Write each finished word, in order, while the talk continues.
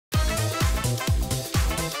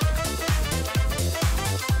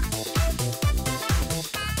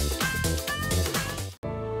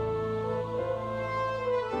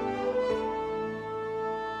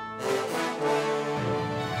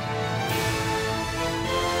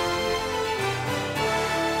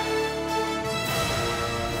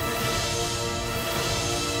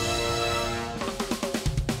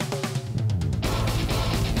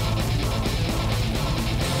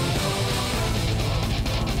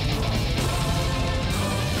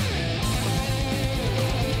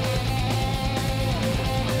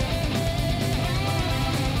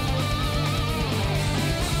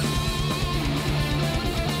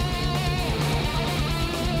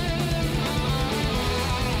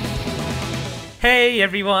Hey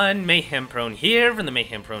everyone, MayhemProne here from the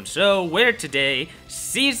MayhemProne Show, where today,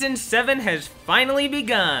 Season 7 has finally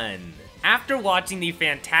begun! After watching the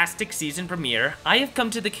fantastic season premiere, I have come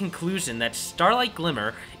to the conclusion that Starlight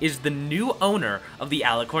Glimmer is the new owner of the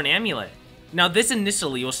Alicorn Amulet. Now this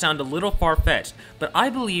initially will sound a little far-fetched, but I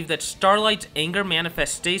believe that Starlight's anger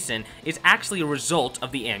manifestation is actually a result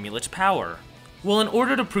of the amulet's power. Well, in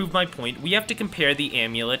order to prove my point, we have to compare the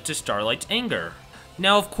amulet to Starlight's anger.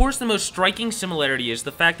 Now, of course, the most striking similarity is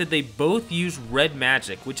the fact that they both use red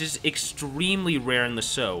magic, which is extremely rare in the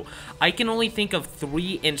show. I can only think of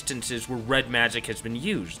 3 instances where red magic has been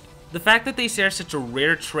used. The fact that they share such a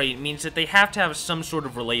rare trait means that they have to have some sort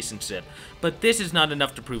of relationship, but this is not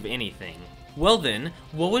enough to prove anything. Well then,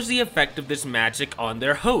 what was the effect of this magic on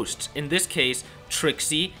their hosts, in this case,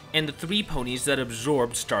 Trixie and the 3 ponies that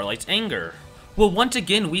absorbed Starlight's anger? Well, once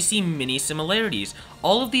again, we see many similarities.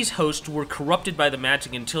 All of these hosts were corrupted by the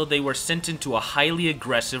magic until they were sent into a highly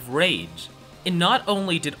aggressive rage. And not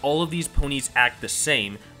only did all of these ponies act the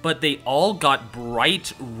same, but they all got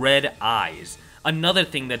bright red eyes. Another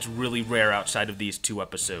thing that's really rare outside of these 2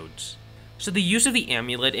 episodes. So the use of the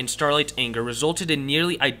amulet in Starlight's anger resulted in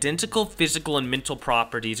nearly identical physical and mental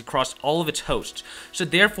properties across all of its hosts. So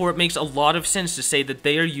therefore it makes a lot of sense to say that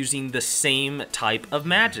they are using the same type of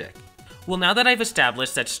magic. Well, now that I've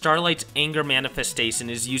established that Starlight's anger manifestation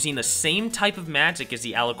is using the same type of magic as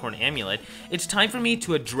the Alicorn Amulet, it's time for me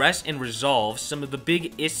to address and resolve some of the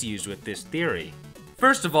big issues with this theory.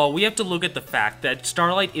 First of all, we have to look at the fact that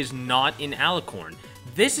Starlight is not in Alicorn.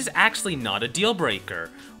 This is actually not a deal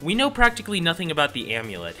breaker. We know practically nothing about the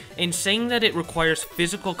amulet, and saying that it requires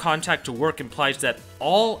physical contact to work implies that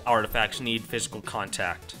all artifacts need physical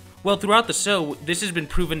contact. Well, throughout the show, this has been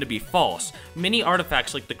proven to be false. Many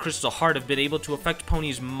artifacts like the Crystal Heart have been able to affect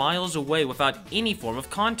ponies miles away without any form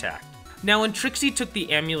of contact. Now, when Trixie took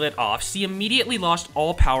the amulet off, she immediately lost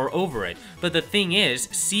all power over it, but the thing is,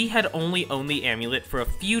 she had only owned the amulet for a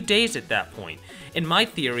few days at that point. In my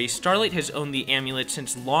theory, Starlight has owned the amulet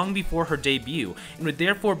since long before her debut, and would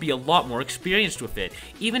therefore be a lot more experienced with it,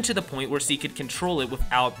 even to the point where she could control it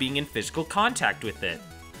without being in physical contact with it.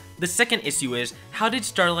 The second issue is, how did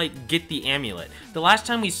Starlight get the amulet? The last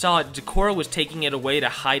time we saw it, Zecora was taking it away to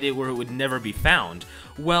hide it where it would never be found.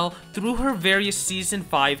 Well, through her various Season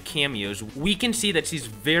 5 cameos, we can see that she's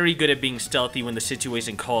very good at being stealthy when the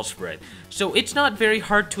situation calls for it. So it's not very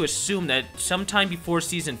hard to assume that sometime before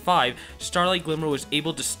Season 5, Starlight Glimmer was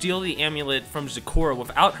able to steal the amulet from Zecora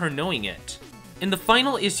without her knowing it. And the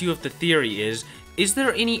final issue of the theory is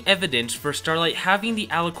there any evidence for Starlight having the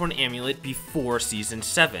Alicorn Amulet before Season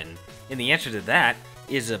 7? And the answer to that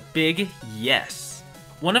is a big yes.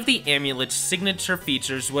 One of the amulet's signature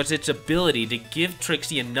features was its ability to give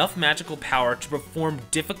Trixie enough magical power to perform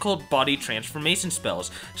difficult body transformation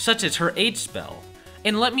spells, such as her Age spell.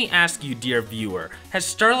 And let me ask you, dear viewer, has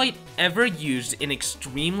Starlight ever used an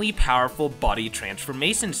extremely powerful body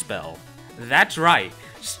transformation spell? That's right,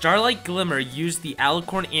 Starlight Glimmer used the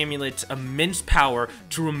Alicorn Amulet's immense power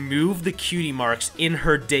to remove the Cutie marks in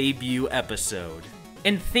her debut episode.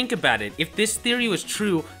 And think about it, if this theory was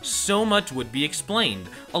true, so much would be explained.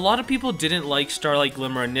 A lot of people didn't like Starlight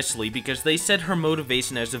Glimmer initially because they said her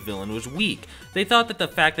motivation as a villain was weak. They thought that the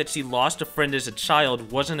fact that she lost a friend as a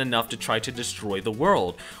child wasn't enough to try to destroy the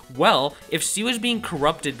world. Well, if she was being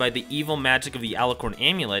corrupted by the evil magic of the Alicorn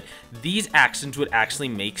Amulet, these actions would actually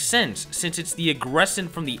make sense, since it's the aggression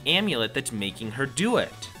from the amulet that's making her do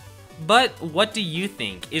it. But what do you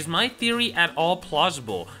think? Is my theory at all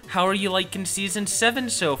plausible? How are you liking Season 7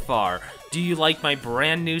 so far? Do you like my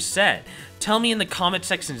brand new set? Tell me in the comment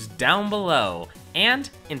sections down below. And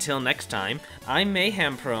until next time, I'm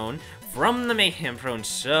MayhemProne from the MayhemProne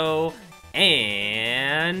Show,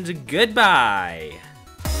 and goodbye!